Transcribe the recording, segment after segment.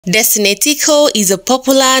Destiny Etiko is a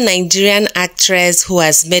popular Nigerian actress who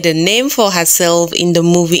has made a name for herself in the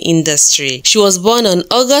movie industry. She was born on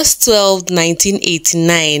August 12,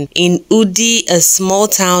 1989 in Udi, a small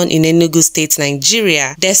town in Enugu State,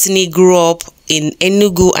 Nigeria. Destiny grew up in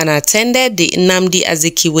Enugu and attended the Nnamdi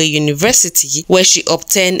Azikiwe University, where she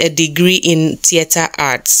obtained a degree in theater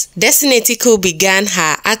arts. Destiny Etiko began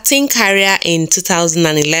her acting career in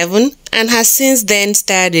 2011 and has since then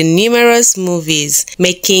starred in numerous movies,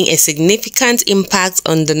 making a significant impact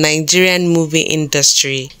on the Nigerian movie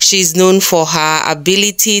industry. She is known for her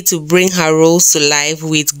ability to bring her roles to life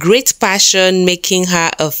with great passion, making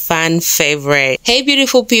her a fan favorite. Hey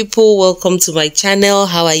beautiful people, welcome to my channel.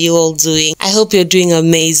 How are you all doing? I hope you're doing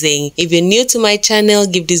amazing. If you're new to my channel,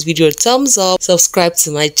 give this video a thumbs up, subscribe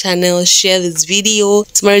to my channel, share this video.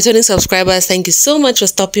 To my returning subscribers, thank you so much for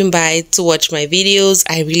stopping by to watch my videos.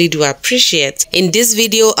 I really do appreciate. In this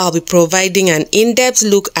video, I'll be providing an in-depth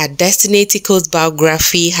look at Destiny Etiko's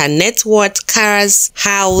biography, her net worth, cars,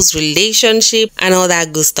 house, relationship, and all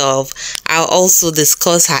that good stuff. I'll also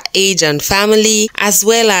discuss her age and family, as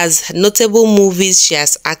well as notable movies she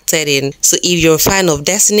has acted in. So if you're a fan of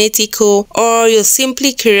Destiny Etiko, or you're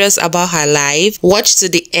simply curious about her life, watch to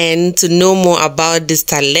the end to know more about this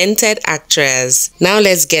talented actress. Now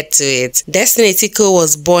let's get to it. Destiny Etiko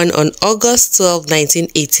was born on August 12,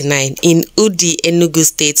 1989 in Udi, Enugu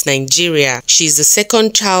State, Nigeria. She is the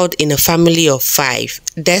second child in a family of 5.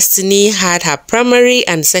 Destiny had her primary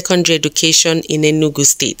and secondary education in Enugu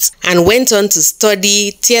State and went on to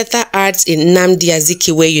study theater arts in Nnamdi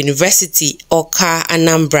Azikiwe University, Awka,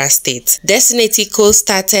 Anambra State. Destiny Etiko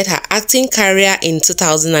started her acting career in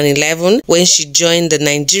 2011 when she joined the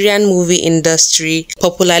Nigerian movie industry,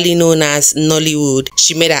 popularly known as Nollywood.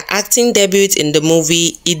 She made her acting debut in the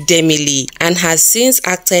movie Idemili and has since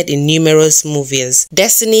acted in numerous movies.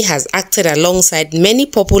 Destiny has acted alongside many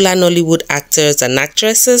popular Nollywood actors and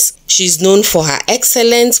actresses. She's known for her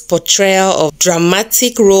excellent portrayal of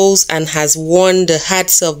dramatic roles and has won the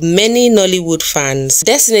hearts of many Nollywood fans.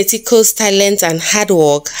 Destiny Etiko's talent and hard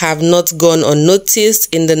work have not gone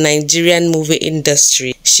unnoticed in the Nigerian movie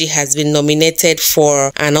industry. She has been nominated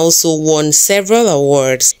for and also won several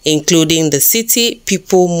awards, including the City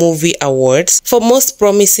People Movie Awards for Most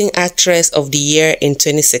Promising Actress of the Year in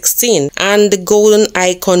 2016 and the Golden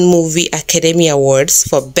Icon Movie Academy Awards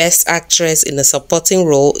for Best Actress in a Supporting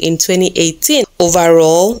Role in 2018.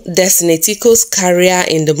 Overall, Destiny Etiko's career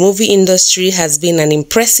in the movie industry has been an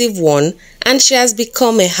impressive one, and she has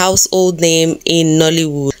become a household name in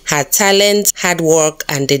Nollywood. Her talent, hard work,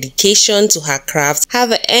 and dedication to her craft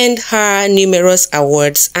have earned her numerous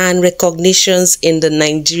awards and recognitions in the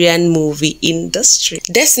Nigerian movie industry.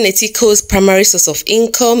 Destiny Etiko's primary source of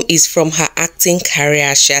income is from her acting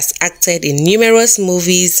career. She has acted in numerous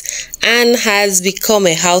movies and has become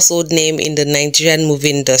a household name in the Nigerian movie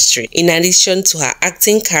industry. In addition to her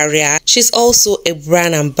acting career, she's also a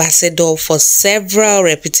brand ambassador for several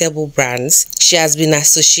reputable brands. She has been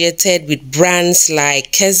associated with brands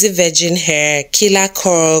like Kezi Virgin Hair, Killer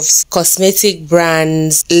Curves, cosmetic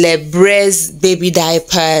brands, Lebrez baby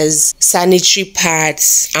diapers, sanitary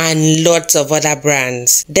pads, and lots of other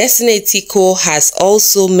brands. Destiny Etiko has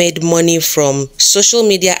also made money from social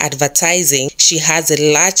media advertising. She has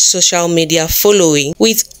a large social media following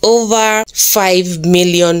with over 5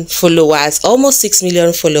 million followers, almost 6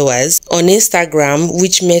 million followers on Instagram,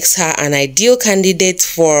 which makes her an ideal candidate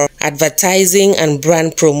for advertising and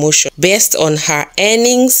brand promotion. Based on her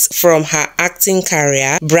earnings from her acting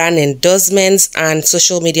career, brand endorsements, and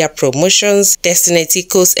social media promotions, Destiny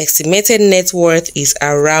Etiko's estimated net worth is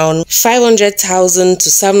around $500,000 to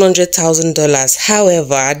 $700,000.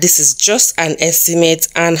 However, this is just an estimate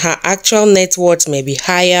and her actual net worth may be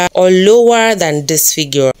higher or lower than this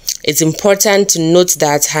figure. It's important to note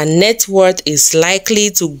that her net worth is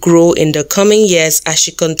likely to grow in the coming years as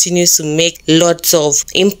she continues to make lots of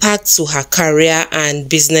impact to her career and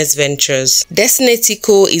business ventures. Destiny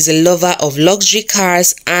Etiko is a lover of luxury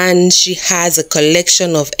cars and she has a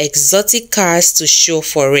collection of exotic cars to show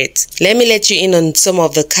for it. Let me let you in on some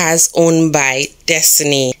of the cars owned by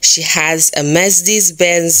Destiny. She has a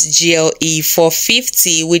Mercedes-Benz GLE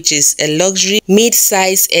 450, which is a luxury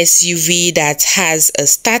mid-size SUV that has a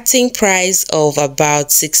starting starting price of about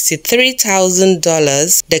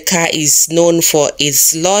 $63,000. The car is known for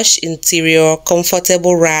its lush interior,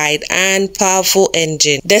 comfortable ride, and powerful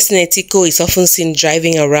engine. Destiny Etiko is often seen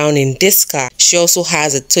driving around in this car. She also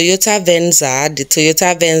has a Toyota Venza. The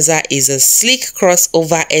Toyota Venza is a sleek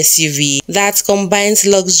crossover SUV that combines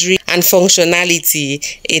luxury and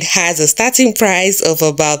functionality. It has a starting price of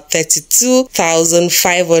about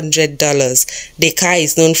 $32,500. The car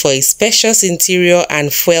is known for its spacious interior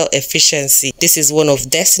and fuel efficiency. This is one of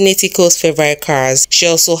Destiny Etiko's favorite cars. She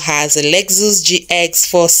also has a Lexus GX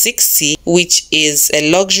 460, which is a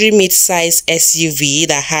luxury mid-size SUV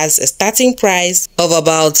that has a starting price of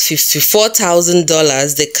about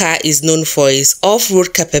 $54,000. The car is known for its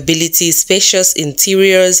off-road capability, spacious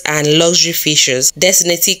interiors, and luxury features.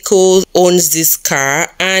 Destiny Etiko owns this car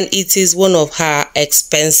and it is one of her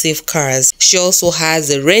expensive cars. She also has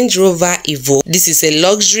a Range Rover Evoque. This is a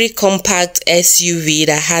luxury compact SUV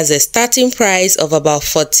that has a starting price of about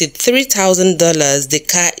 $43,000. The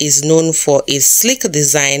car is known for its sleek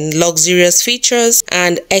design, luxurious features,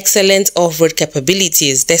 and excellent off-road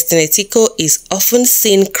capabilities. Destiny Etiko is often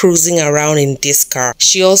seen cruising around in this car.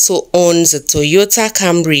 She also owns a Toyota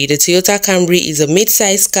Camry. The Toyota Camry is a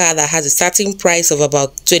mid-size car that has a starting price of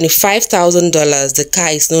about $25,000. The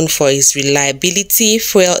car is known for its reliability,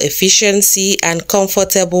 fuel efficiency, and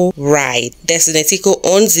comfortable ride. Destiny Etiko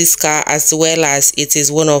owns this car as well as it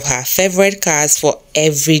is one of her favorite cars for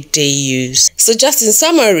everyday use. So just in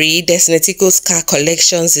summary, Destiny Etiko's car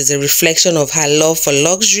collections is a reflection of her love for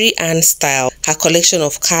luxury and style. Her collection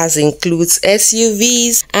of cars includes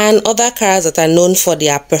SUVs and other cars that are known for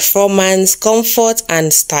their performance, comfort,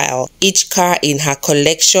 and style. Each car in her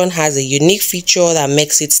collection has a unique feature that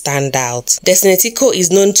makes it stand out. Destiny Etiko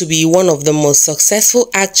is known to be one of the most successful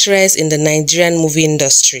actresses in the Nigerian movie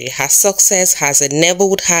industry. Her success has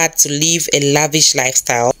enabled her to live a lavish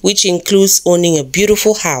lifestyle, which includes owning a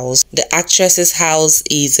beautiful house. The actress's house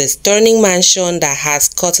is a stunning mansion that has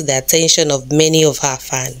caught the attention of many of her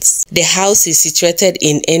fans. The house is situated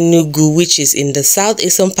in Enugu, which is in the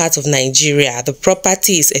southeastern part of Nigeria. The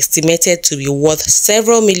property is estimated to be worth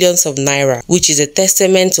several millions of naira, which is a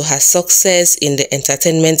testament to her success in the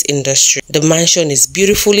entertainment industry. The mansion is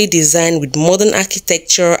beautifully designed with modern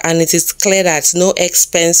architecture, and it is clear that no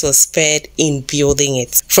expense was spared in building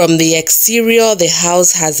it. From the exterior, the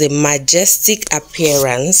house has a majestic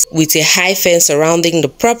appearance with a high fence surrounding the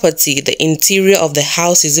property. The interior of the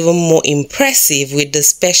house is even more impressive with the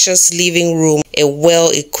spacious living room, a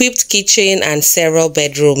well-equipped kitchen, and several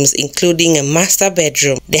bedrooms, including a master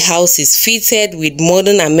bedroom. The house is fitted with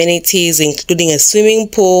modern amenities, including a swimming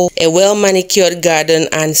pool, a well-manicured garden,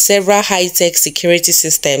 and several high-tech security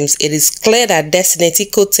systems. It is clear that Destiny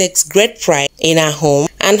Etiko takes great pride in her home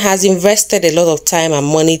and has invested a lot of time and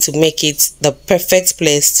money to make it the perfect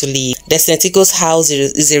place to live. Destiny Etiko's house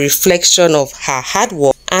is a reflection of her hard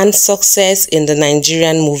work and success in the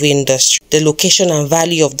Nigerian movie industry. The location and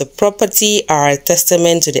value of the property are a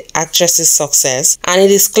testament to the actress's success, and it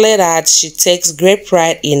is clear that she takes great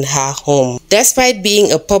pride in her home. Despite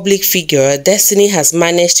being a public figure, Destiny has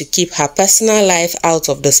managed to keep her personal life out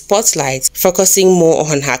of the spotlight, focusing more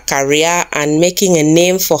on her career and making a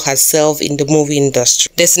name for herself in the movie industry.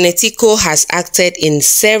 Destiny Etiko has acted in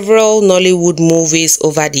several Nollywood movies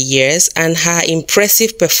over the years, and her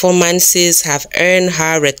impressive performances have earned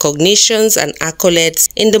her recognitions and accolades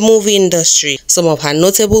in the movie industry. Some of her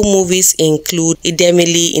notable movies include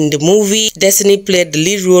Idemili. In the movie, Destiny played the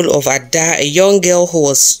lead role of Ada, a young girl who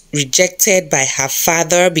was rejected by her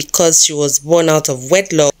father because she was born out of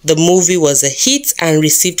wedlock. The movie was a hit and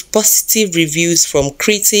received positive reviews from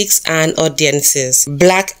critics and audiences.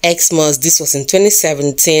 Black Xmas, this was in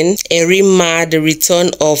 2017. Erima, The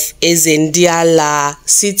Return of Ezendiala,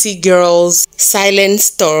 City Girls, Silent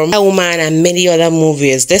Storm, A Woman, and many other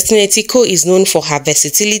movies. Destiny Etiko is known for her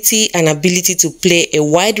versatility and ability to play a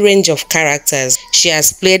wide range of characters. She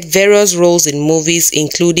has played various roles in movies,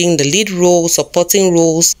 including the lead role, supporting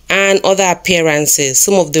roles, and other appearances.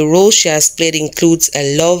 Some of the roles she has played includes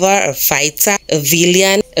a lover, a fighter, a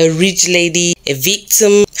villain, a rich lady, a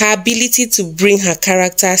victim. Her ability to bring her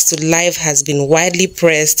characters to life has been widely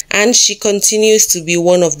praised, and she continues to be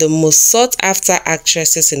one of the most sought after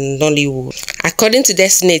actresses in Nollywood. According to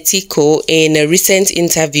Destiny Etiko, in a recent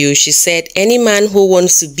interview, she said any man who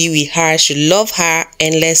wants to be with her should love her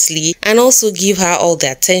endlessly and also give her all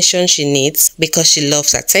the attention she needs because she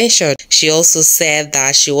loves attention. She also said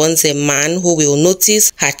that she wants a man who will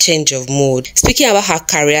notice her change of mood. Speaking about her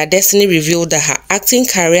career, Destiny revealed that her acting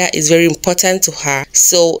career is very important to her,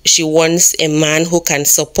 so she wants a man who can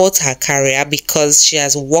support her career because she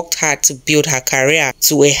has worked hard to build her career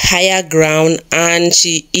to a higher ground and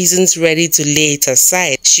she isn't ready to lay it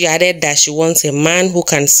aside. She added that she wants a man who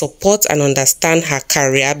can support and understand her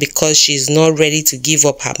career because she is not ready to give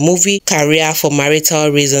up her movie career for marital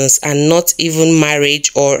reasons, and not even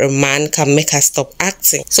marriage or a man can make her stop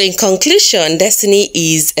acting. So in conclusion, Destiny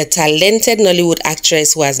is a talented Nollywood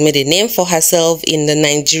actress who has made a name for herself in the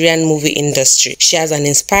Nigerian movie industry. She has an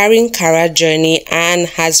inspiring career journey and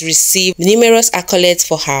has received numerous accolades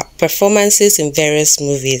for her performances in various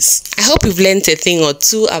movies. I hope you've learned a thing or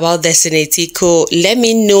two about Destiny Etiko. Let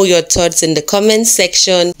me know your thoughts in the comment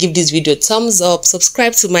section. Give this video a thumbs up,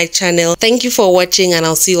 subscribe to my channel. Thank you for watching and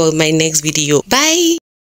I'll see you on my next video. Bye.